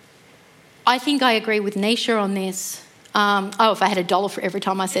think I agree with Nisha on this. If I had $1 for every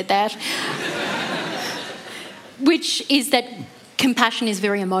time I said that. Which is that compassion is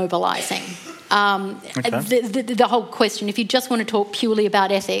very immobilising. The whole question, if you just want to talk purely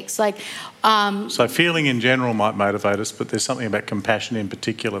about ethics, so feeling in general might motivate us, but there's something about compassion in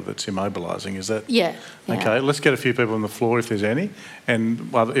particular that's immobilising, is that? Yeah. Okay, let's get a few people on the floor if there's any,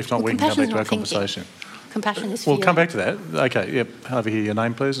 and if not, we can come back to our conversation. Compassion is feeling. We'll come back to that. Okay, yep, over here, your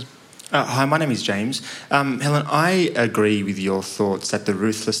name, please. Hi, my name is James. Helen, I agree with your thoughts that the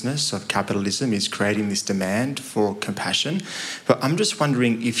ruthlessness of capitalism is creating this demand for compassion, but I'm just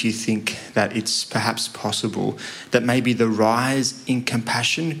wondering if you think that it's perhaps possible that maybe the rise in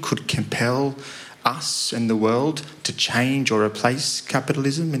compassion could compel us and the world to change or replace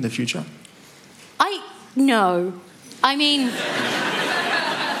capitalism in the future? No. I mean,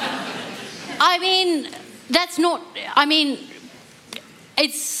 that's not...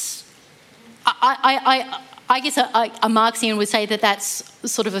 it's... I guess a Marxian would say that that's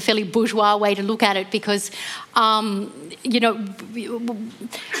sort of a fairly bourgeois way to look at it because, I'm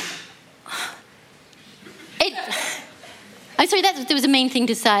sorry, there was a mean thing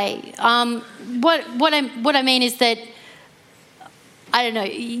to say. What I mean is that, I don't know,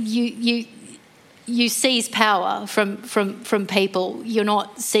 you seize power from people. You're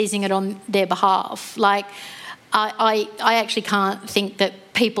not seizing it on their behalf. I actually can't think that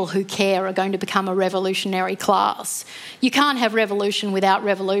people who care are going to become a revolutionary class. You can't have revolution without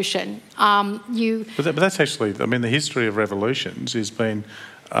revolution. But that's actually, the history of revolutions has been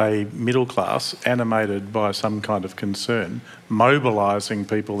a middle class animated by some kind of concern, mobilising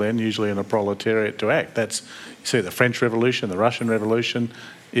people then, usually in a proletariat, to act. You see the French Revolution, the Russian Revolution.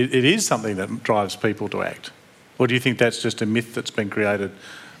 It is something that drives people to act. Or do you think that's just a myth that's been created?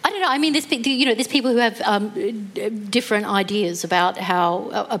 I don't know. There's people who have different ideas about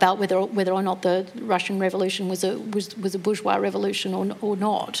whether or not the Russian Revolution was a bourgeois revolution or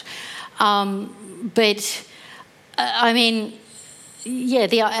not. And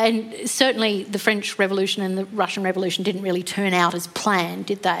certainly the French Revolution and the Russian Revolution didn't really turn out as planned,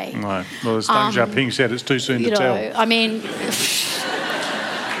 did they? No. Well, as Deng Xiaoping said, it's too soon to tell.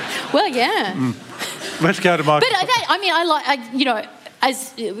 Well, yeah. Let's go to Michael. But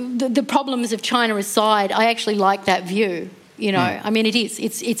as the problems of China aside, I actually like that view.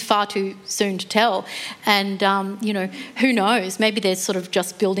 It's far too soon to tell, and who knows? Maybe they're sort of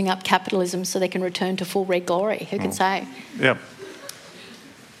just building up capitalism so they can return to full red glory. Who can say? Yep.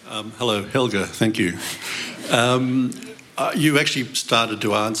 Hello, Helga. Thank you. You actually started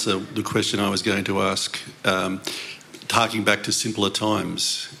to answer the question I was going to ask, harking back to simpler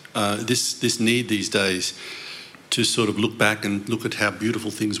times. This need these days to sort of look back and look at how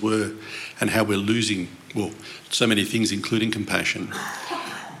beautiful things were and how we're losing, so many things, including compassion.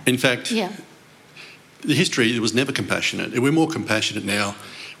 In fact, the history was never compassionate. We're more compassionate now.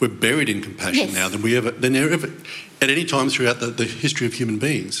 We're buried in compassion now than ever at any time throughout the history of human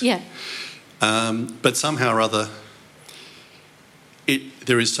beings. Yeah. But somehow or other,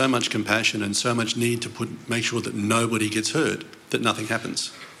 there is so much compassion and so much need to make sure that nobody gets hurt, that nothing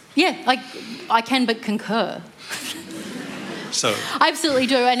happens. Yeah, I can but concur. So I absolutely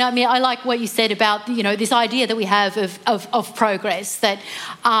do, and I like what you said about this idea that we have of progress. That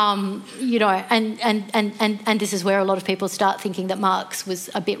and this is where a lot of people start thinking that Marx was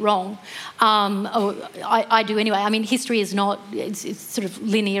a bit wrong. I do anyway. History is not; it's sort of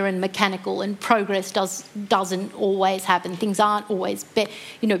linear and mechanical, and progress doesn't always happen. Things aren't always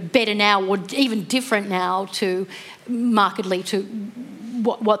better now or even different now to markedly to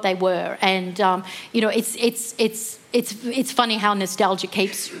what they were, and it's funny how nostalgia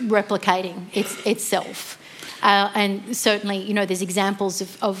keeps replicating itself, and certainly there's examples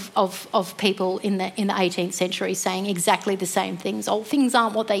of people in the 18th century saying exactly the same things. Oh, things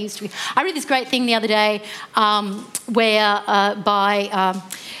aren't what they used to be. I read this great thing the other day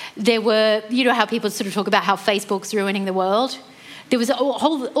there were how people sort of talk about how Facebook's ruining the world. there was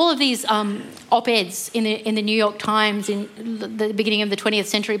all of these op-eds in the New York Times in the beginning of the 20th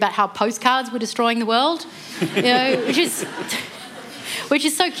century about how postcards were destroying the world, you know, which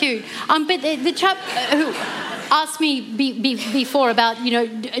is so cute. But the chap who asked me before about, you know,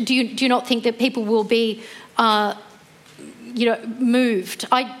 do you not think that people will be, you know, moved?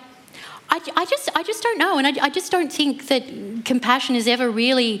 I just don't know, and I just don't think that compassion is ever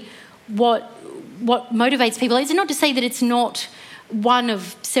really what motivates people. It's not to say that it's not one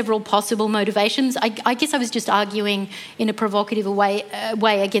of several possible motivations. I guess I was just arguing in a provocative way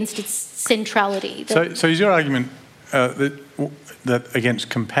against its centrality. So is your argument that against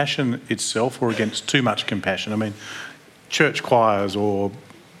compassion itself or against too much compassion? I mean, church choirs or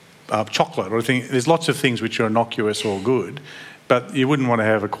chocolate, or I think there's lots of things which are innocuous or good, but you wouldn't want to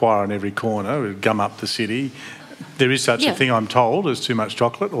have a choir on every corner. It would gum up the city. There is such a thing, I'm told, as too much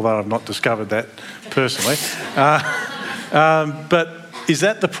chocolate, although I've not discovered that personally. But is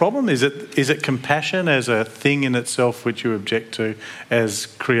that the problem? Is it compassion as a thing in itself which you object to as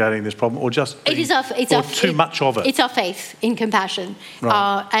creating this problem, or just too much of it? It's our faith in compassion,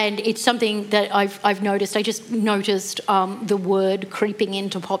 right. And it's something that I've noticed. I just noticed the word creeping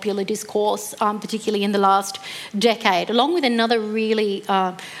into popular discourse, particularly in the last decade, along with another really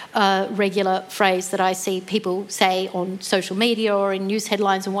regular phrase that I see people say on social media or in news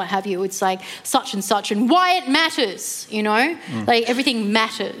headlines and what have you. It's like such and such and why it matters, you know, like everything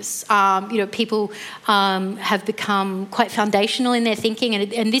matters. You know, people have become quite foundational in their thinking,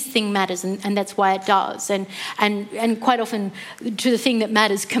 and this thing matters, and that's why it does. And quite often, to the thing that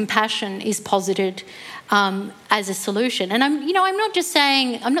matters, compassion is posited as a solution. And I'm not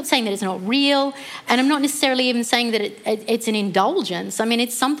saying that it's not real, and I'm not necessarily even saying that it's an indulgence. I mean,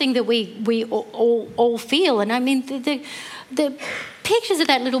 it's something that we all feel. And I mean, the pictures of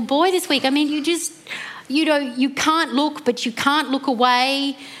that little boy this week. I mean, you can't look, but you can't look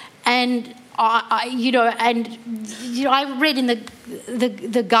away, and I read in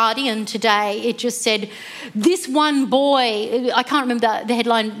the Guardian today. It just said, this one boy. I can't remember the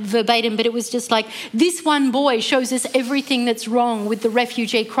headline verbatim, but it was just like, this one boy shows us everything that's wrong with the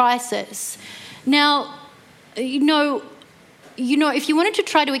refugee crisis. Now, if you wanted to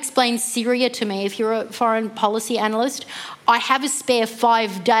try to explain Syria to me, if you're a foreign policy analyst, I have a spare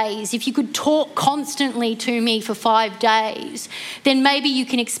 5 days. If you could talk constantly to me for 5 days, then maybe you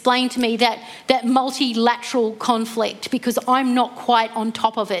can explain to me that multilateral conflict, because I'm not quite on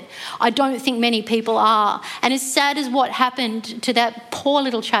top of it. I don't think many people are. And as sad as what happened to that poor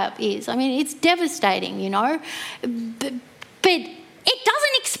little chap is, I mean, it's devastating, you know. But it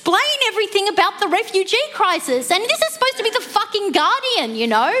doesn't explain everything about the refugee crisis. And this is supposed to be the fucking Guardian, you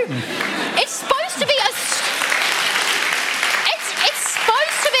know? It's supposed to be a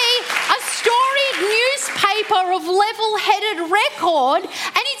storied newspaper of level-headed record,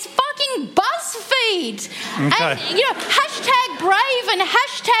 and it's fucking BuzzFeed. Okay. And, you know, #brave and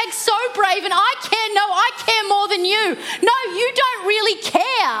 #so brave, and I care more than you. No, you don't really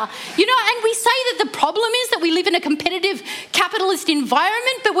care. You know, and we say that the problem is that we live in a competitive capitalist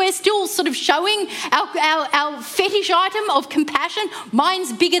environment, but we're still sort of showing our fetish item of compassion.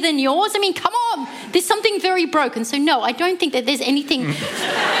 Mine's bigger than yours. I mean, come on. There's something very broken. So no, I don't think that there's anything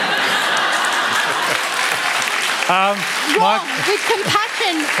wrong with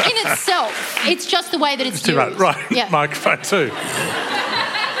compassion in itself. It's just the way that it's used. Right. Yeah. Microphone too.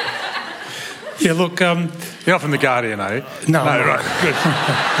 Yeah, look... You're not from The Guardian, eh? No, right. Good.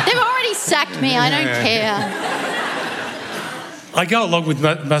 They've already sacked me. I don't care. I go along with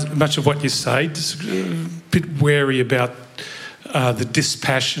much of what you say, just a bit wary about the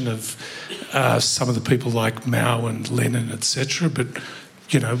dispassion of some of the people like Mao and Lenin, etc., but,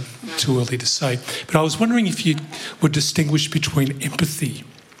 you know, too early to say. But I was wondering if you would distinguish between empathy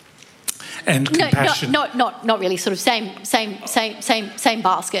and compassion. No, not really. Sort of same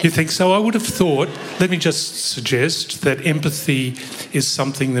basket. You think so? I would have thought, let me just suggest that empathy is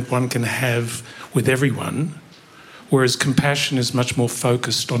something that one can have with everyone, whereas compassion is much more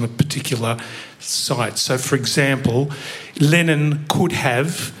focused on a particular site. So, for example, Lenin could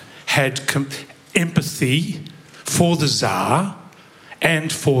have had empathy for the Tsar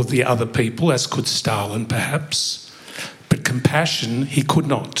and for the other people, as could Stalin perhaps, but compassion he could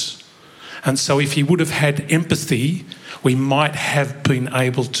not. And so if he would have had empathy, we might have been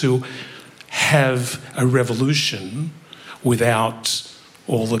able to have a revolution without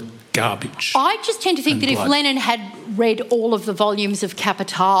all the garbage. I just tend to think that if Lenin had read all of the volumes of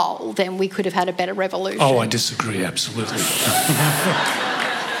Capital, then we could have had a better revolution. Oh, I disagree, absolutely.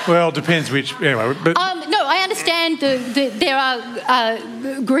 Well, it depends which... Anyway, but... No, I understand there are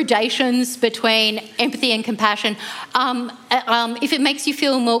gradations between empathy and compassion. If it makes you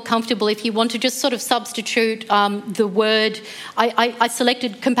feel more comfortable, if you want to just sort of substitute the word, I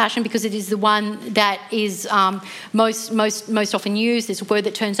selected compassion because it is the one that is most often used. It's a word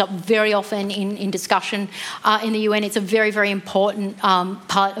that turns up very often in discussion in the UN. It's a very, very important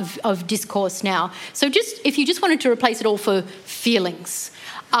part of discourse now. So if you just wanted to replace it all for feelings.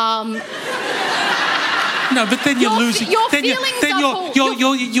 No, but then you're losing.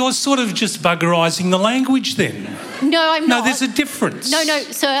 You're sort of just buggerising the language. Then no, I'm not. No, there's a difference. No,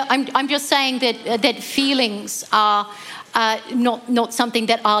 sir. I'm just saying that feelings are not something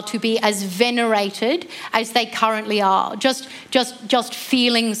that are to be as venerated as they currently are. Just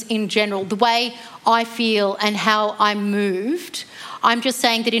feelings in general, the way I feel and how I'm moved. I'm just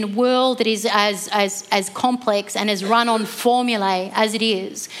saying that in a world that is as complex and as run on formulae as it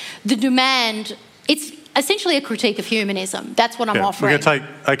is, the demand, it's essentially a critique of humanism. That's what I'm offering. We're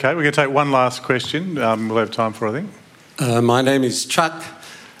going to take one last question. We'll have time for, I think. My name is Chuck.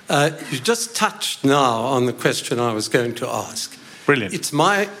 You just touched now on the question I was going to ask. Brilliant. It's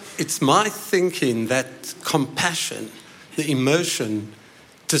my thinking that compassion, the emotion,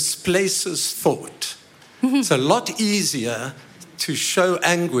 displaces thought. It's a lot easier to show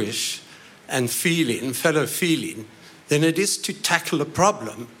anguish and fellow feeling, than it is to tackle a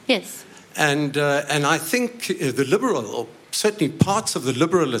problem. Yes. And I think the liberal, or certainly parts of the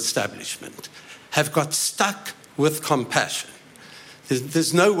liberal establishment, have got stuck with compassion.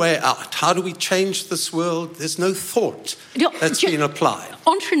 There's no way out. How do we change this world? There's no thought that's been applied.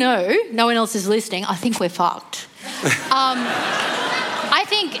 Entre nous, no one else is listening, I think we're fucked. I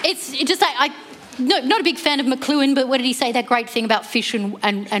think it's just like... not a big fan of McLuhan, but what did he say? That great thing about fish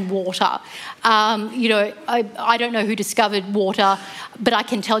and water. I don't know who discovered water, but I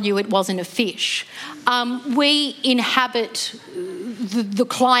can tell you it wasn't a fish. We inhabit the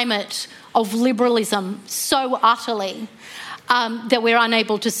climate of liberalism so utterly that we're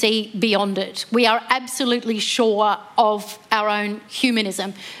unable to see beyond it. We are absolutely sure of our own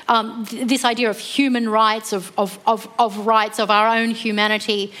humanism. This idea of human rights, of rights of our own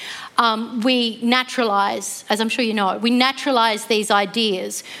humanity, we naturalise, as I'm sure you know, we naturalise these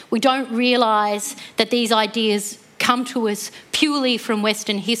ideas. We don't realise that these ideas come to us purely from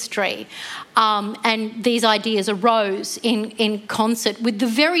Western history. And these ideas arose in concert with the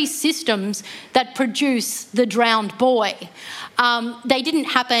very systems that produce the drowned boy. They didn't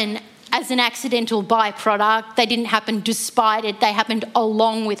happen as an accidental byproduct. They didn't happen despite it. They happened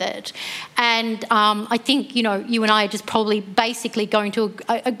along with it. And I think, you and I are just probably basically going to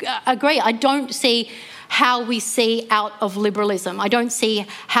agree. I don't see how we see out of liberalism. I don't see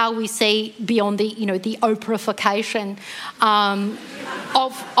how we see beyond the Oprahification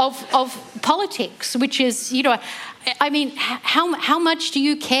of politics, which is, I mean, how much do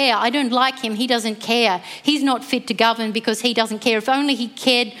you care? I don't like him. He doesn't care. He's not fit to govern because he doesn't care. If only he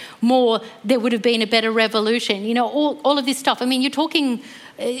cared more, there would have been a better revolution. All of this stuff. I mean, you're talking.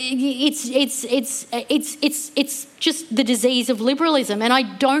 It's just the disease of liberalism, and I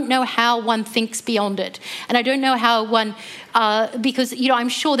don't know how one thinks beyond it, and I don't know how one, because I'm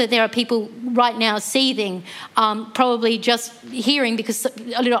sure that there are people right now seething, probably just hearing, because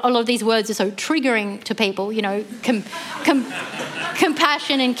a lot of these words are so triggering to people.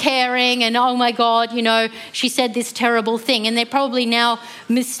 Compassion and caring, and oh my God, she said this terrible thing, and they're probably now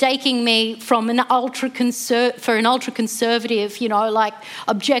mistaking me from an ultra-conservative, like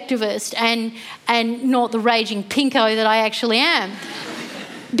objectivist, and not the raging pinko that I actually am.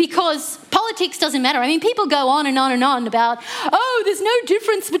 Because politics doesn't matter. I mean, people go on and on and on about, there's no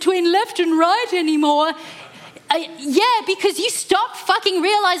difference between left and right anymore. Yeah, because you stopped fucking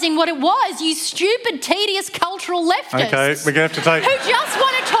realising what it was, you stupid, tedious cultural leftists. Okay, we're going to have to take... Who just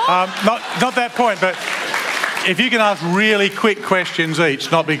want to talk... Not that point, but if you can ask really quick questions each,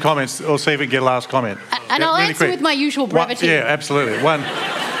 not big comments, or see if we can get a last comment. And I'll really answer quick. with my usual brevity. Yeah, absolutely. One.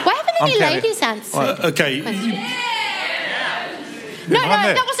 Why haven't any ladies answered? Okay. No,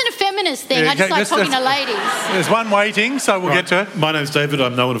 that wasn't a feminist thing. I just like talking to ladies. There's one waiting, so we'll get to her. My name's David.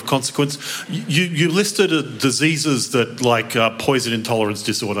 I'm no one of consequence. You listed diseases that like poison intolerance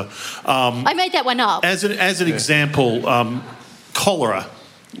disorder. I made that one up. As an example, cholera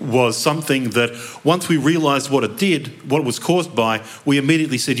was something that once we realised what it was caused by, we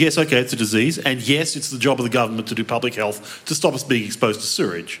immediately said, yes, okay, it's a disease, and yes, it's the job of the government to do public health to stop us being exposed to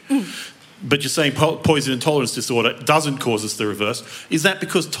sewage. But you're saying poison intolerance disorder doesn't cause us the reverse. Is that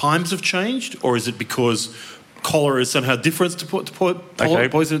because times have changed, or is it because cholera is somehow different to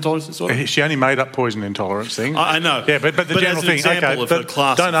poison intolerance disorder? She only made up poison intolerance thing. I know. Yeah, but the general as an thing. Example Okay, of a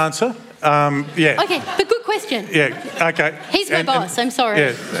class don't answer. Yeah. Okay, but good question. Yeah, okay. He's my boss, I'm sorry.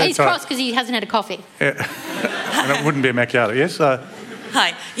 Yeah, He's cross because he hasn't had a coffee. Yeah. And it wouldn't be a macchiato, yes?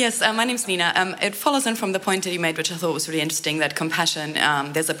 Hi. Yes, my name's Nina. It follows on from the point that you made, which I thought was really interesting, that compassion,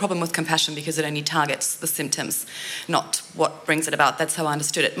 there's a problem with compassion because it only targets the symptoms, not what brings it about. That's how I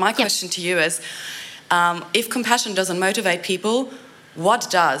understood it. My question to you is, if compassion doesn't motivate people, what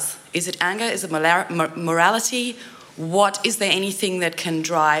does? Is it anger? Is it morality? Is there anything that can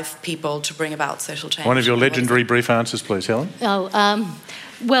drive people to bring about social change? One of your legendary brief answers, please, Helen.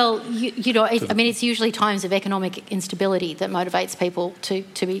 Well, you know, it's usually times of economic instability that motivates people, to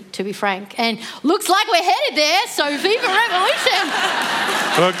be frank. And looks like we're headed there, so viva revolution!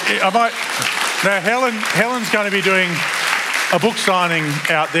 Look, now Helen's going to be doing a book signing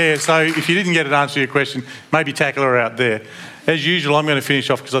out there, so if you didn't get an answer to your question, maybe tackle her out there. As usual, I'm going to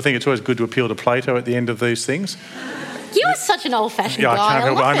finish off because I think it's always good to appeal to Plato at the end of these things. You are such an old-fashioned guy. I can't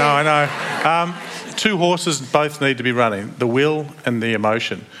help it. I know. Two horses both need to be running, the will and the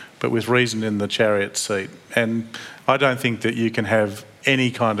emotion, but with reason in the chariot seat. And I don't think that you can have any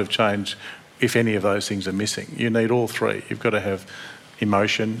kind of change if any of those things are missing. You need all three. You've got to have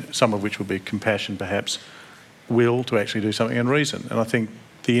emotion, some of which would be compassion perhaps, will to actually do something, and reason. And I think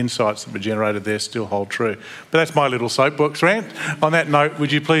the insights that were generated there still hold true. But that's my little soapbox rant. On that note,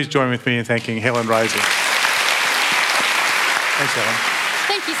 would you please join with me in thanking Helen Rayser? Thanks, Helen.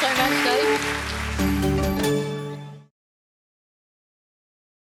 Thank you so much, Dave.